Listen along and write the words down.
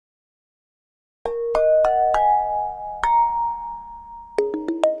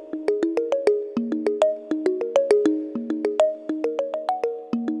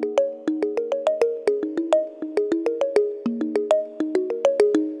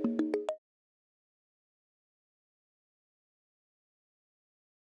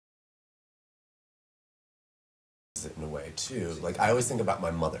practices it in a way too. Like I always think about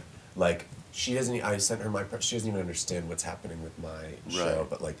my mother. Like she doesn't. I sent her my. She doesn't even understand what's happening with my show,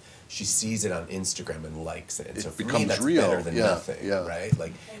 but like she sees it on Instagram and likes it. And it so for me, becomes that's real. better than nothing, right?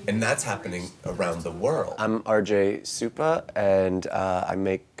 Like, and that's happening around the world. I'm RJ Supa, and I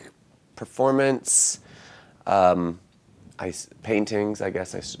make performance. Paintings, I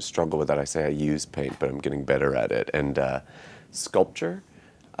guess I struggle with that. I say I use paint, but I'm getting better at it. And sculpture,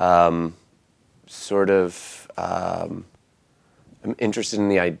 I'm interested in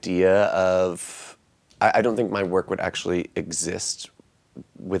the idea of, I don't think my work would actually exist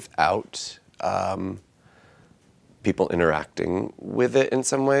without people interacting with it in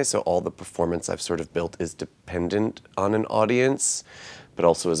some way. So all the performance I've sort of built is dependent on an audience, but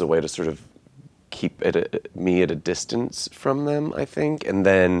also as a way to sort of keep me at a distance from them, I think. And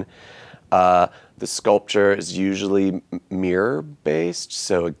then the sculpture is usually mirror-based.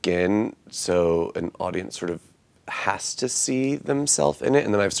 So again, an audience sort of has to see themselves in it.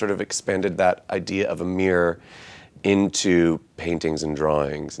 And then I've sort of expanded that idea of a mirror into paintings and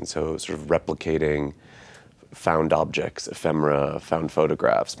drawings. And so sort of replicating found objects, ephemera, found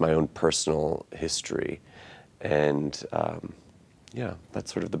photographs, my own personal history. And yeah,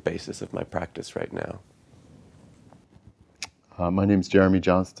 that's sort of the basis of my practice right now. My name's Jeremy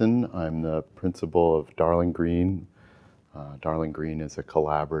Johnston. I'm the principal of Darling Green. Darling Green is a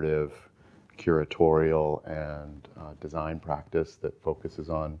collaborative, curatorial, and design practice that focuses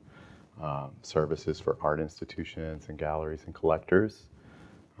on services for art institutions and galleries and collectors.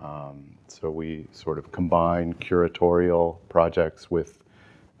 So we sort of combine curatorial projects with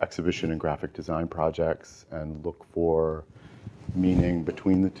exhibition and graphic design projects and look for meaning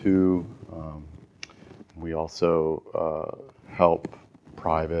between the two. We also help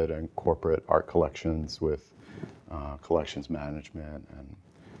private and corporate art collections with collections management and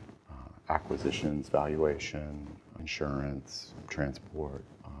acquisitions, valuation, insurance, transport.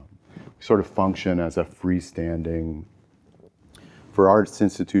 We sort of function as a freestanding, for arts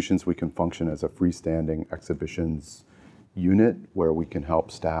institutions, we can function as a freestanding exhibitions unit where we can help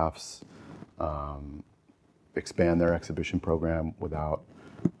staffs expand their exhibition program without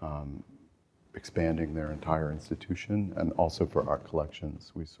expanding their entire institution. And also for art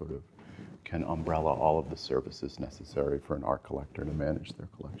collections, we sort of can umbrella all of the services necessary for an art collector to manage their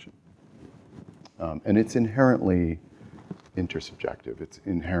collection. And it's inherently intersubjective. It's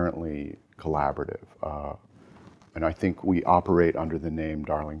inherently collaborative. And I think we operate under the name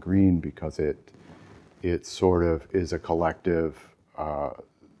Darling Green because it sort of is a collective of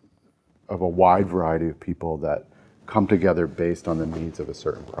a wide variety of people that come together based on the needs of a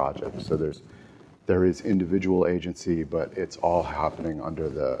certain project. So there is individual agency, but it's all happening under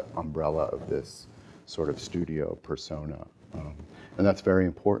the umbrella of this sort of studio persona. And that's very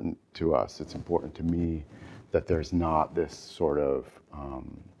important to us. It's important to me that there's not this sort of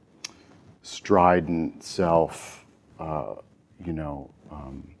strident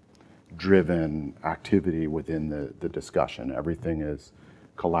driven activity within the discussion. Everything is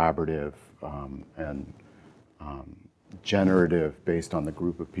collaborative and generative based on the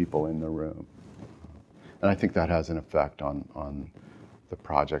group of people in the room. And I think that has an effect on the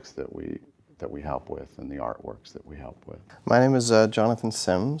projects that we help with and the artworks that we help with. My name is Jonathan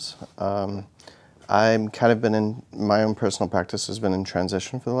Sims. I'm kind of been in, my own personal practice has been in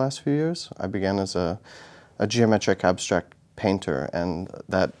transition for the last few years. I began as a geometric abstract painter, and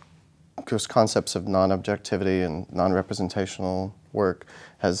that those concepts of non-objectivity and non-representational work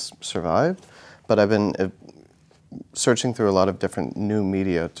has survived, but I've been searching through a lot of different new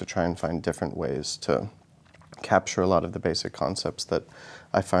media to try and find different ways to capture a lot of the basic concepts that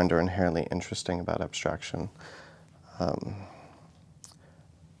I find are inherently interesting about abstraction.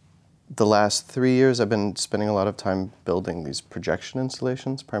 The last 3 years I've been spending a lot of time building these projection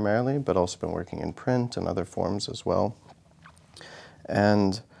installations primarily, but also been working in print and other forms as well.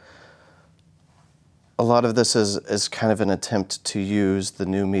 And a lot of this is kind of an attempt to use the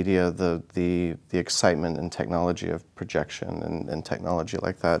new media, the excitement and technology of projection and technology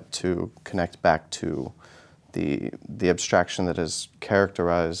like that to connect back to the abstraction that has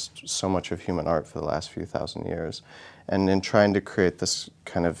characterized so much of human art for the last few thousand years. And in trying to create this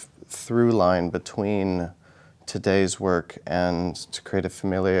kind of through line between today's work and to create a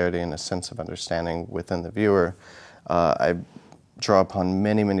familiarity and a sense of understanding within the viewer, I draw upon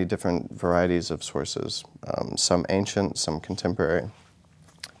many, many different varieties of sources, some ancient, some contemporary,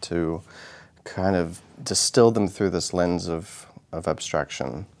 to kind of distill them through this lens of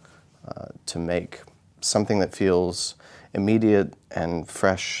abstraction to make something that feels immediate and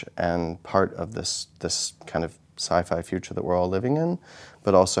fresh and part of this kind of sci-fi future that we're all living in,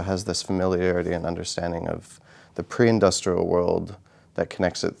 but also has this familiarity and understanding of the pre-industrial world that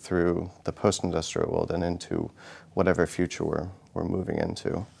connects it through the post-industrial world and into whatever future we're moving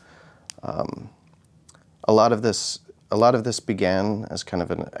into. A lot of this began as kind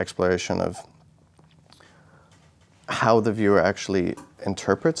of an exploration of how the viewer actually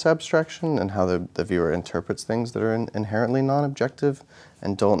interprets abstraction and how the viewer interprets things that are inherently non-objective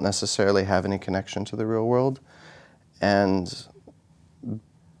and don't necessarily have any connection to the real world. And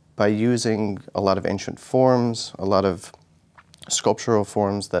by using a lot of ancient forms, a lot of sculptural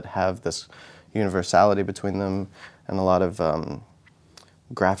forms that have this universality between them, and a lot of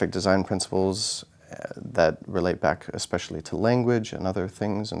graphic design principles that relate back especially to language and other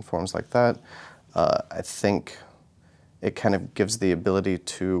things and forms like that, I think it kind of gives the ability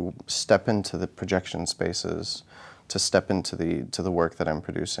to step into the projection spaces, to step into the work that I'm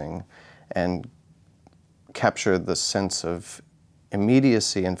producing, and capture the sense of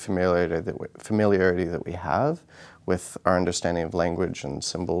immediacy and familiarity that we have with our understanding of language and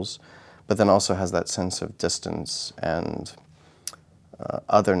symbols, but then also has that sense of distance and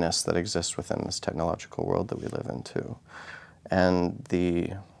otherness that exists within this technological world that we live in too. And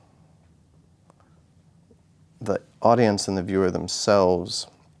the audience and the viewer themselves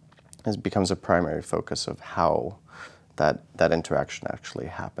becomes a primary focus of how that interaction actually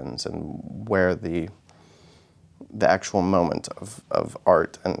happens, and where the actual moment of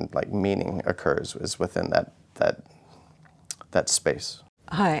art and like meaning occurs is within that space.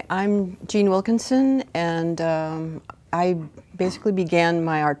 Hi, I'm Jean Wilkinson, and I basically began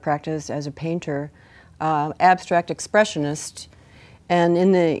my art practice as a painter, abstract expressionist, and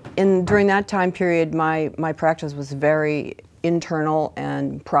during that time period, my practice was very internal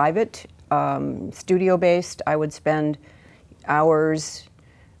and private, studio-based. I would spend hours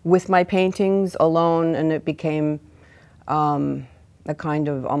with my paintings alone, and it became a kind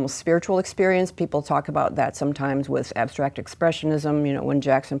of almost spiritual experience. People talk about that sometimes with abstract expressionism, you know, when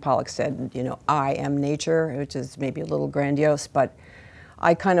Jackson Pollock said, you know, I am nature, which is maybe a little grandiose, but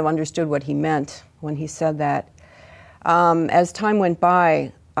I kind of understood what he meant when he said that. As time went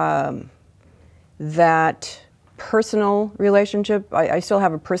by, that personal relationship, I still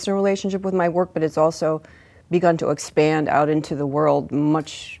have a personal relationship with my work, but it's also begun to expand out into the world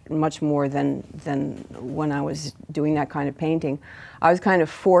much more than when I was doing that kind of painting. I was kind of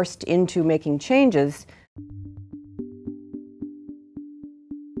forced into making changes.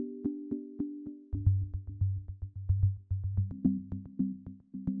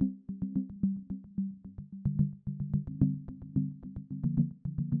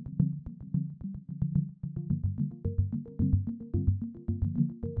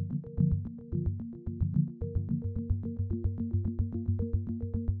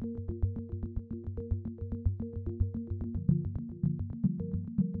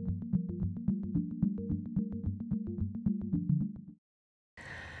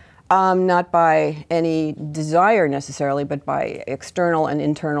 Not by any desire necessarily, but by external and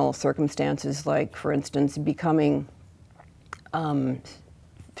internal circumstances, like, for instance, becoming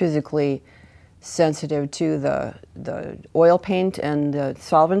physically sensitive to the oil paint and the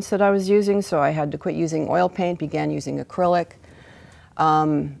solvents that I was using, so I had to quit using oil paint, began using acrylic,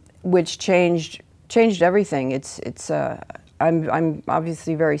 which changed everything. I'm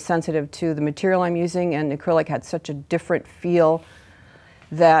obviously very sensitive to the material I'm using, and acrylic had such a different feel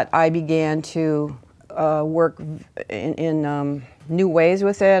that I began to work in new ways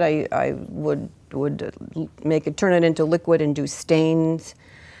with it. I would turn it into liquid and do stains,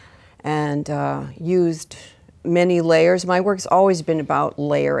 and used many layers. My work's always been about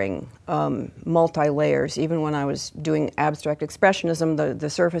layering, multi-layers. Even when I was doing abstract expressionism, the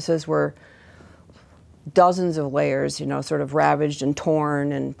surfaces were dozens of layers, you know, sort of ravaged and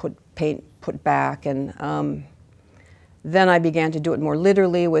torn and paint put back. And then I began to do it more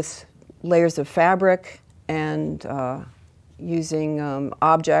literally with layers of fabric and using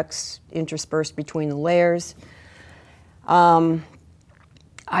objects interspersed between the layers.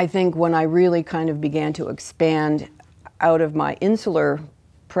 I think when I really kind of began to expand out of my insular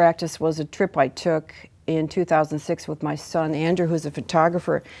practice was a trip I took in 2006 with my son Andrew, who's a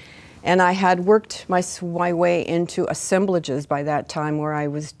photographer. And I had worked my way into assemblages by that time, where I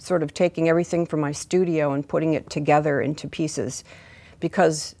was sort of taking everything from my studio and putting it together into pieces.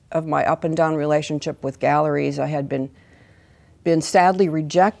 Because of my up and down relationship with galleries, I had been sadly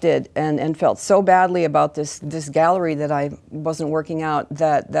rejected and felt so badly about this gallery that I wasn't working out,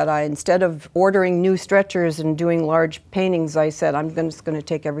 that I, instead of ordering new stretchers and doing large paintings, I said, I'm just going to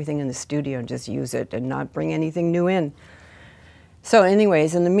take everything in the studio and just use it and not bring anything new in. So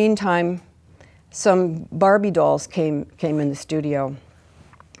anyways, in the meantime, some Barbie dolls came in the studio,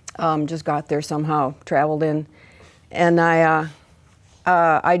 just got there somehow, traveled in, And I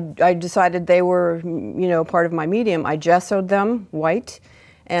decided they were, you know, part of my medium. I gessoed them white,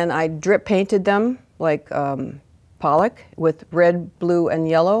 and I drip painted them like Pollock with red, blue, and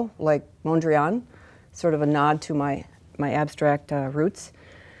yellow, like Mondrian, sort of a nod to my abstract roots.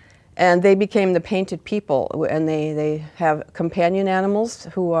 And they became the painted people, and they have companion animals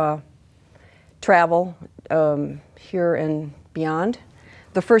who travel here and beyond.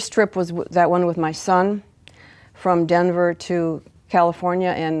 The first trip was that one with my son from Denver to California,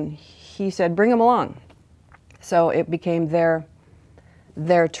 and he said, bring them along. So it became their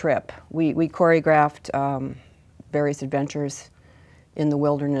trip. We choreographed various adventures in the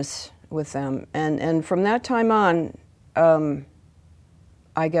wilderness with them. And from that time on,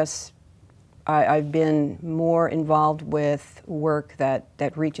 I guess I've been more involved with work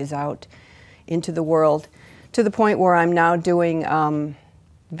that reaches out into the world, to the point where I'm now doing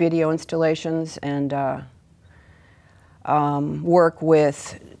video installations and work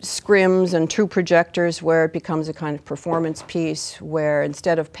with scrims and true projectors, where it becomes a kind of performance piece, where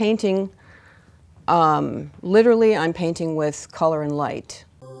instead of painting, literally I'm painting with color and light.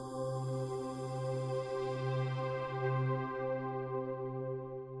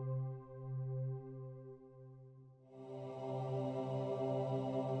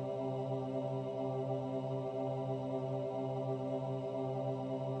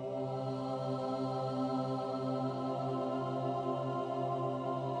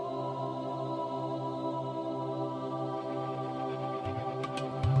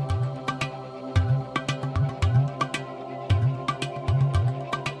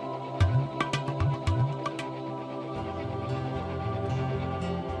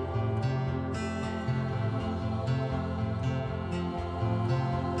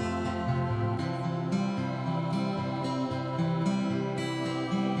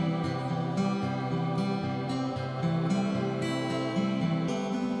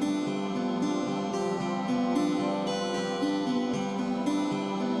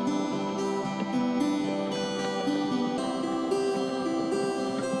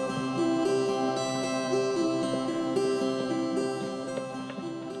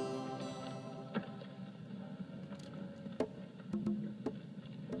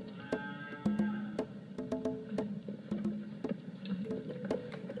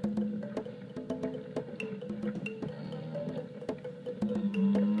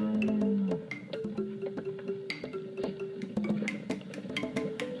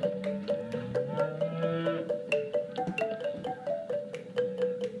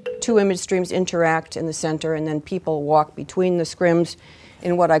 Two image streams interact in the center, and then people walk between the scrims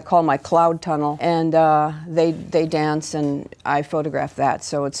in what I call my cloud tunnel, and they dance, and I photograph that.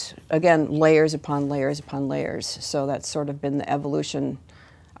 So it's, again, layers upon layers upon layers. So that's sort of been the evolution,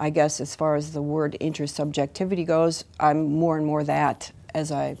 I guess, as far as the word intersubjectivity goes. I'm more and more that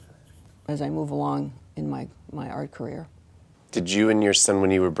as I move along in my art career. Did you and your son, when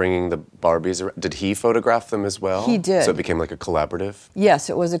you were bringing the Barbies around, did he photograph them as well? He did. So it became like a collaborative? Yes,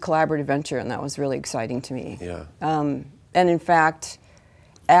 it was a collaborative venture, and that was really exciting to me. Yeah. And in fact,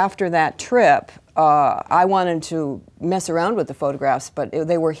 after that trip, I wanted to mess around with the photographs, but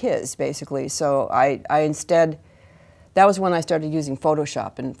they were his, basically. So I instead, that was when I started using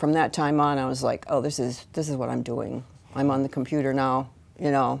Photoshop, and from that time on, I was like, oh, this is what I'm doing. I'm on the computer now,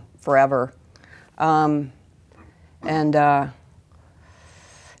 you know, forever.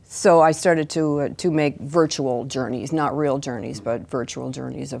 So I started to make virtual journeys, not real journeys, but virtual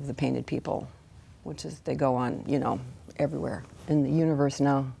journeys of the painted people, which is, they go on, you know, everywhere in the universe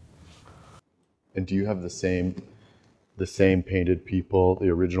now. And do you have the same painted people, the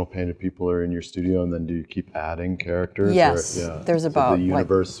original painted people are in your studio, and then do you keep adding characters? Yes, or, yeah. there's about the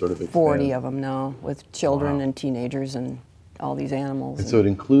universe like sort of 40 of them now, with children Wow. and teenagers and all these animals. And so it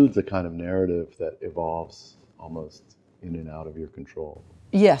includes a kind of narrative that evolves almost in and out of your control.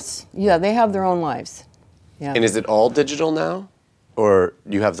 Yes, yeah, they have their own lives. Yeah. And is it all digital now? Or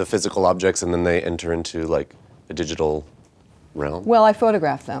you have the physical objects and then they enter into like a digital realm? Well, I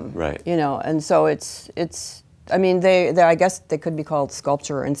photograph them. Right. You know, and so it's I mean, they I guess they could be called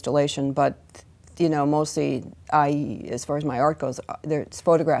sculpture or installation, but you know, mostly as far as my art goes, there's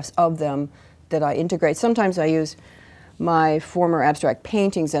photographs of them that I integrate. Sometimes I use my former abstract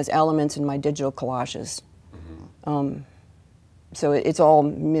paintings as elements in my digital collages. Mm-hmm. So it's all,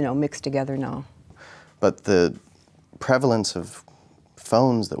 you know, mixed together now. But the prevalence of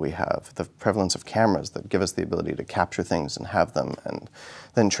phones that we have, the prevalence of cameras that give us the ability to capture things and have them and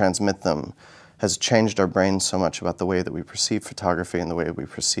then transmit them, has changed our brains so much about the way that we perceive photography and the way we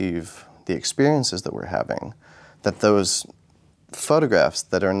perceive the experiences that we're having, that those photographs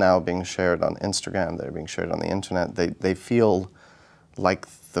that are now being shared on Instagram, that are being shared on the internet, they feel like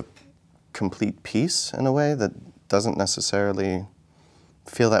the complete piece in a way that doesn't necessarily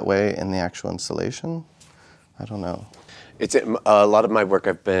feel that way in the actual installation. I don't know. It's a lot of my work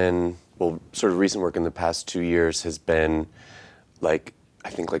sort of recent work in the past 2 years has been like, I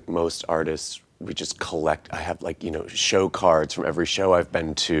think like most artists, we just collect. I have like, show cards from every show I've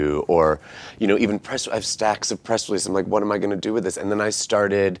been to, or, even I have stacks of press releases. I'm like, what am I going to do with this? And then I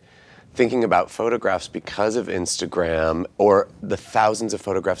started thinking about photographs because of Instagram, or the thousands of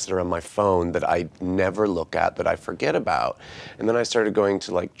photographs that are on my phone that I never look at, that I forget about. And then I started going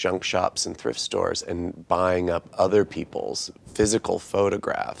to like junk shops and thrift stores and buying up other people's physical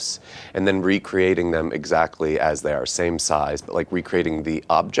photographs and then recreating them exactly as they are, same size, but like recreating the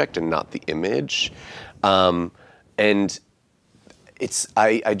object and not the image. And it's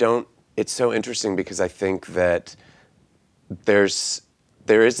so interesting because I think that there is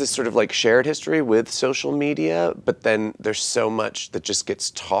this sort of like shared history with social media, but then there's so much that just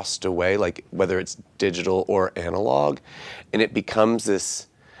gets tossed away, like whether it's digital or analog, and it becomes this.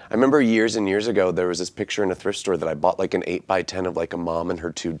 I remember years and years ago, there was this picture in a thrift store that I bought like an 8x10 of like a mom and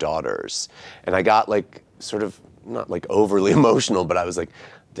her 2 daughters, and I got like sort of not like overly emotional, but I was like,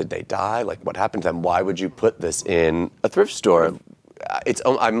 did they die? Like, what happened to them? Why would you put this in a thrift store?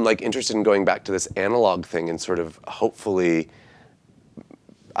 I'm like interested in going back to this analog thing and sort of hopefully.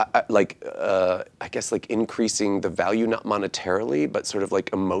 I guess like increasing the value, not monetarily, but sort of like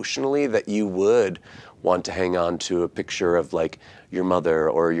emotionally, that you would want to hang on to a picture of like your mother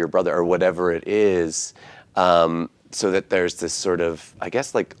or your brother or whatever it is, so that there's this sort of, I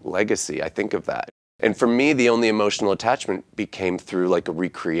guess, like legacy. I think of that. And for me, the only emotional attachment became through like a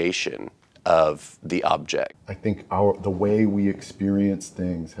recreation of the object. I think the way we experience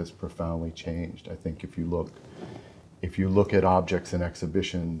things has profoundly changed. I think if you look at objects in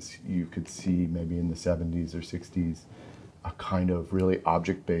exhibitions, you could see maybe in the 70s or 60s a kind of really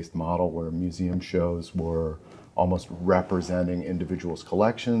object-based model where museum shows were almost representing individuals'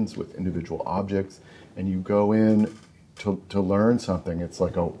 collections with individual objects, and you go in to learn something. It's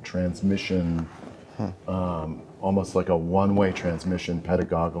like a transmission, almost like a one-way transmission,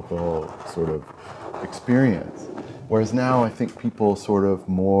 pedagogical sort of experience. Whereas now I think people sort of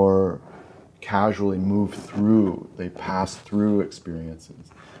more casually move through, they pass through experiences,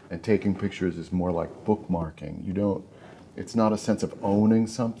 and taking pictures is more like bookmarking. It's not a sense of owning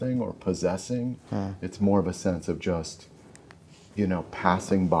something or possessing, it's more of a sense of just,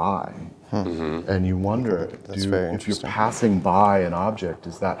 passing by. And you wonder, if you're passing by an object,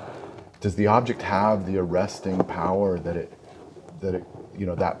 does the object have the arresting power that it,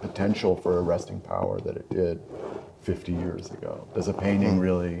 that potential for arresting power that it did 50 years ago? Does a painting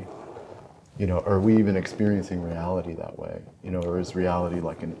really, are we even experiencing reality that way? Or is reality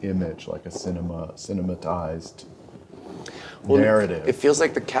like an image, like a cinematized narrative? It feels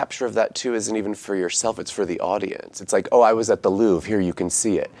like the capture of that too isn't even for yourself, it's for the audience. It's like, oh, I was at the Louvre, here you can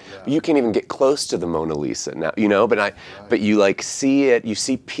see it. Yeah. But you can't even get close to the Mona Lisa now, but you like see it, you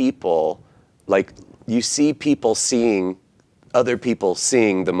see people, seeing other people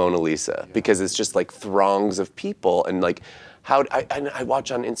seeing the Mona Lisa, because it's just like throngs of people, and like I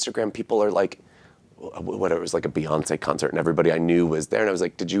watch on Instagram, people are like, whatever, it was like a Beyonce concert and everybody I knew was there, and I was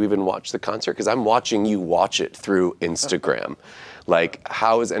like, did you even watch the concert? Because I'm watching you watch it through Instagram. Like,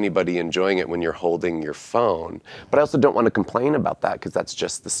 how is anybody enjoying it when you're holding your phone? But I also don't want to complain about that, because that's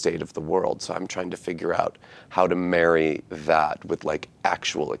just the state of the world. So I'm trying to figure out how to marry that with like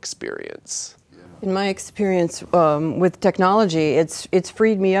actual experience. In my experience with technology, it's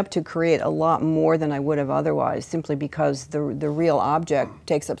freed me up to create a lot more than I would have otherwise, simply because the real object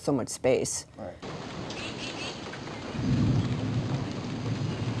takes up so much space. Right.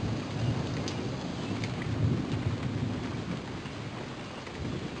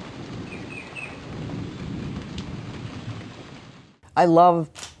 I love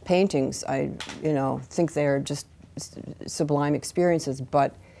paintings. I think they're just sublime experiences,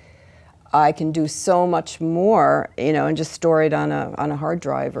 but I can do so much more, and just store it on a hard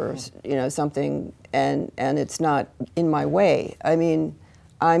drive or something, and it's not in my way. I mean,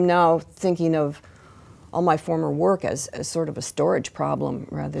 I'm now thinking of all my former work as sort of a storage problem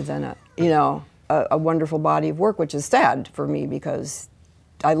rather than a wonderful body of work, which is sad for me because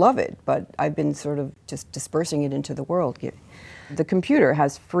I love it, but I've been sort of just dispersing it into the world. The computer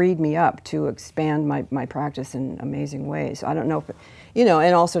has freed me up to expand my practice in amazing ways. I don't know if,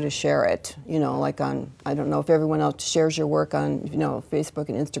 and also to share it, like I don't know if everyone else shares your work on, Facebook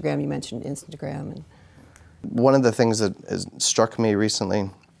and Instagram. You mentioned Instagram. One of the things that has struck me recently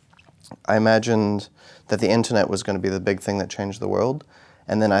I imagined that the internet was going to be the big thing that changed the world.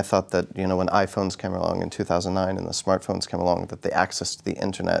 And then I thought that, you know, when iPhones came along in 2009 and the smartphones came along, that the access to the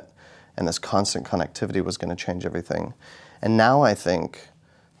internet and this constant connectivity was going to change everything. And now I think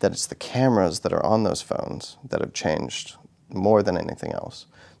that it's the cameras that are on those phones that have changed more than anything else.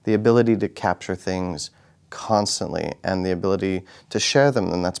 The ability to capture things constantly and the ability to share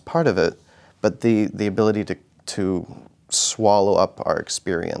them, and that's part of it, but the ability to swallow up our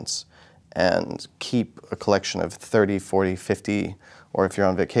experience and keep a collection of 30, 40, 50, or if you're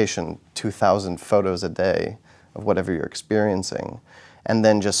on vacation, 2,000 photos a day of whatever you're experiencing, and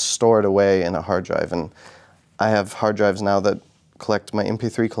then just store it away in a hard drive. And I have hard drives now that collect my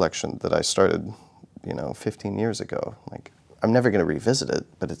MP3 collection that I started, you know, 15 years ago. Like, I'm never going to revisit it,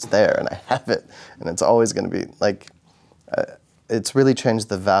 but it's there and I have it, and it's always going to be like, it's really changed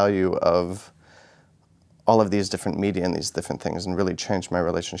the value of all of these different media and these different things, and really changed my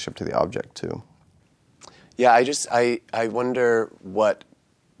relationship to the object too. Yeah, I wonder what,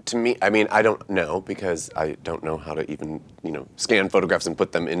 to me, I mean, I don't know, because I don't know how to even, you know, scan photographs and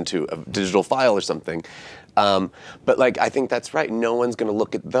put them into a digital file or something. But like, I think that's right. No one's going to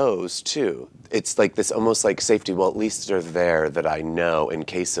look at those too. It's like this almost like safety. Well, at least they're there, that I know in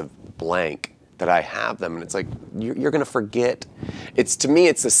case of blank that I have them. And it's like, you're going to forget. It's, to me,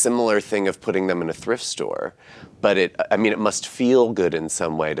 it's a similar thing of putting them in a thrift store. But I mean, it must feel good in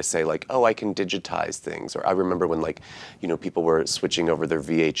some way to say like, oh, I can digitize things. Or I remember when, like, you know, people were switching over their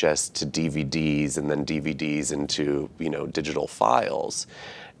VHS to DVDs and then DVDs into, you know, digital files.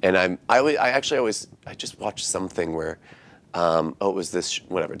 And I just watched something where, oh, it was this,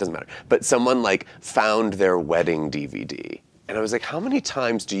 whatever, it doesn't matter. But someone like found their wedding DVD. And I was like, how many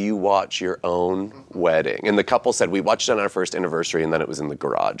times do you watch your own wedding? And the couple said, we watched it on our first anniversary and then it was in the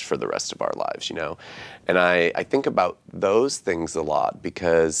garage for the rest of our lives, you know? And I think about those things a lot,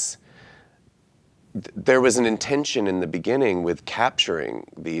 because there was an intention in the beginning with capturing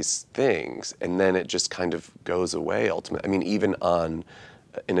these things, and then it just kind of goes away ultimately. I mean, even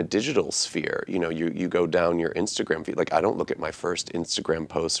in a digital sphere, you know, you go down your Instagram feed. Like, I don't look at my first Instagram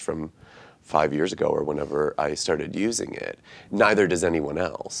post from 5 years ago or whenever I started using it. Neither does anyone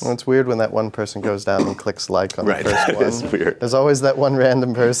else. Well, it's weird when that one person goes down and clicks like on the first one. It's weird. There's always that one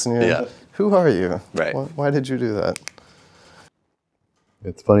random person. Yeah. Who are you? Right. Why did you do that?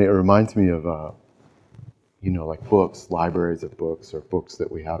 It's funny, it reminds me of, you know, like books, libraries of books, or books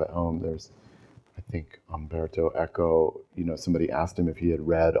that we have at home. There's, I think, Umberto Eco, you know, somebody asked him if he had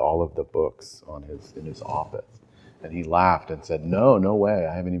read all of the books in his office. And he laughed and said, no way,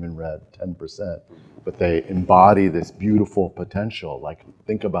 I haven't even read 10%. But they embody this beautiful potential. Like,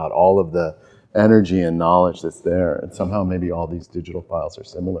 think about all of the energy and knowledge that's there. And somehow maybe all these digital files are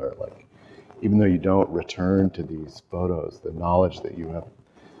similar. Like, even though you don't return to these photos, the knowledge that you have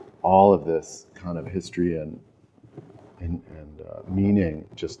all of this kind of history and meaning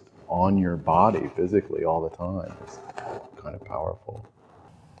just on your body physically all the time is kind of powerful.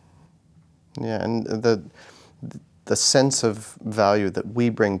 Yeah, and the sense of value that we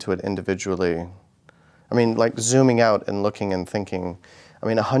bring to it individually. I mean, like zooming out and looking and thinking, I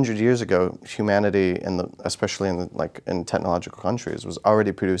mean, 100 years ago, humanity, especially in technological countries, was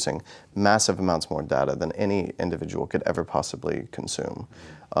already producing massive amounts more data than any individual could ever possibly consume.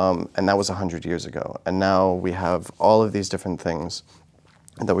 And that was 100 years ago. And now we have all of these different things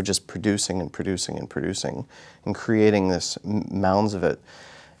that we're just producing and producing and producing and creating this mounds of it.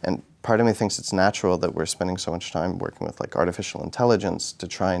 And part of me thinks it's natural that we're spending so much time working with like artificial intelligence to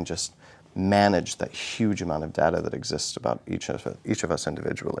try and just manage that huge amount of data that exists about each of us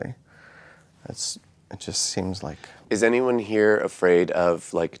individually. It just seems like... Is anyone here afraid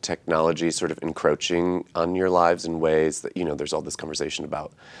of like technology sort of encroaching on your lives in ways that, you know, there's all this conversation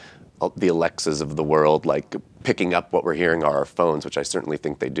about the Alexas of the world, like picking up what we're hearing on our phones, which I certainly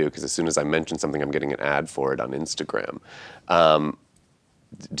think they do, because as soon as I mention something, I'm getting an ad for it on Instagram.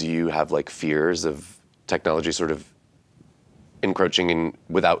 Do you have like fears of technology sort of encroaching in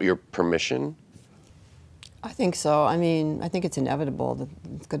without your permission? I think so. I mean, I think it's inevitable that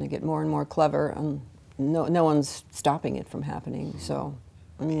it's going to get more and more clever, and no one's stopping it from happening. So,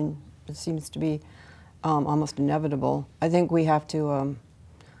 I mean, it seems to be almost inevitable. I think we have to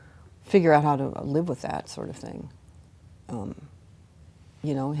figure out how to live with that sort of thing.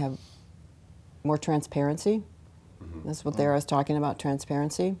 You know, have more transparency. Mm-hmm. That's what Thera was talking about,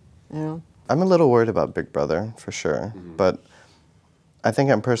 transparency, you know. I'm a little worried about Big Brother, for sure, but I think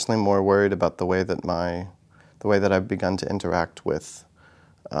I'm personally more worried about the way that I've begun to interact with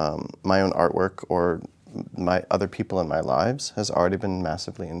my own artwork or my other people in my lives has already been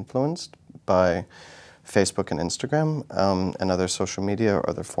massively influenced by Facebook and Instagram, and other social media or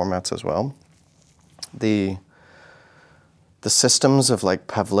other formats as well. The systems of like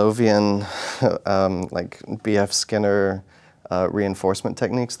Pavlovian, like B.F. Skinner reinforcement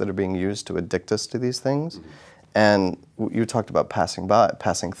techniques that are being used to addict us to these things. And you talked about passing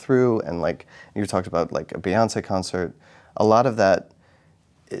through, and like you talked about like a Beyonce concert. A lot of that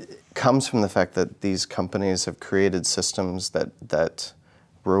comes from the fact that these companies have created systems that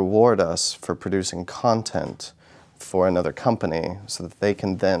reward us for producing content for another company so that they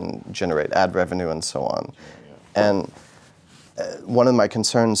can then generate ad revenue and so on. And one of my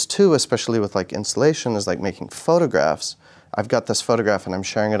concerns too, especially with like installation, is like making photographs. I've got this photograph and I'm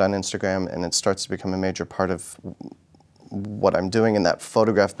sharing it on Instagram, and it starts to become a major part of what I'm doing, and that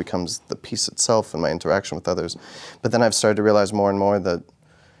photograph becomes the piece itself in my interaction with others. But then I've started to realize more and more that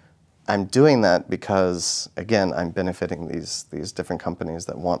I'm doing that because, again, I'm benefiting these different companies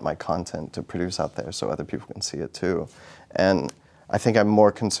that want my content to produce out there so other people can see it too. And I think I'm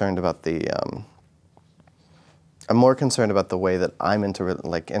more concerned about the way that I'm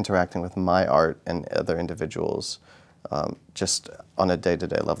interacting with my art and other individuals, just on a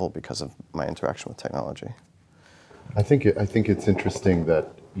day-to-day level because of my interaction with technology. I think it's interesting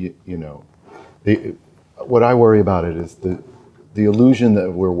that what I worry about it is the illusion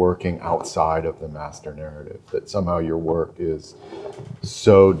that we're working outside of the master narrative, that somehow your work is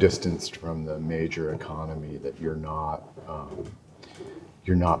so distanced from the major economy that you're not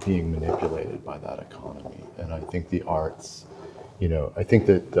being manipulated by that economy. And I think the arts, I think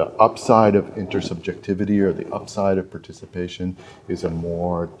that the upside of intersubjectivity, or the upside of participation, is a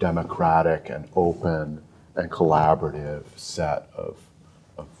more democratic and open and collaborative set of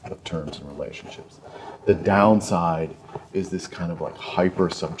terms and relationships. The downside is this kind of like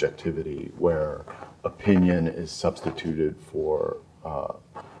hyper-subjectivity where opinion is substituted for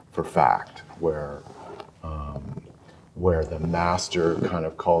fact, where the master kind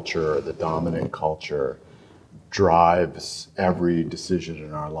of culture, or the dominant culture, drives every decision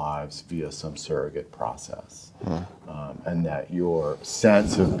in our lives via some surrogate process. And that your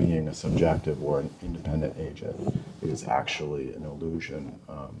sense of being a subjective or an independent agent is actually an illusion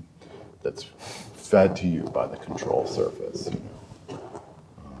that's fed to you by the control surface.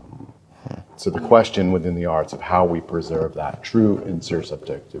 So the question within the arts of how we preserve that true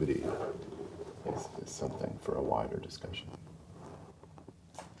intersubjectivity is something for a wider discussion.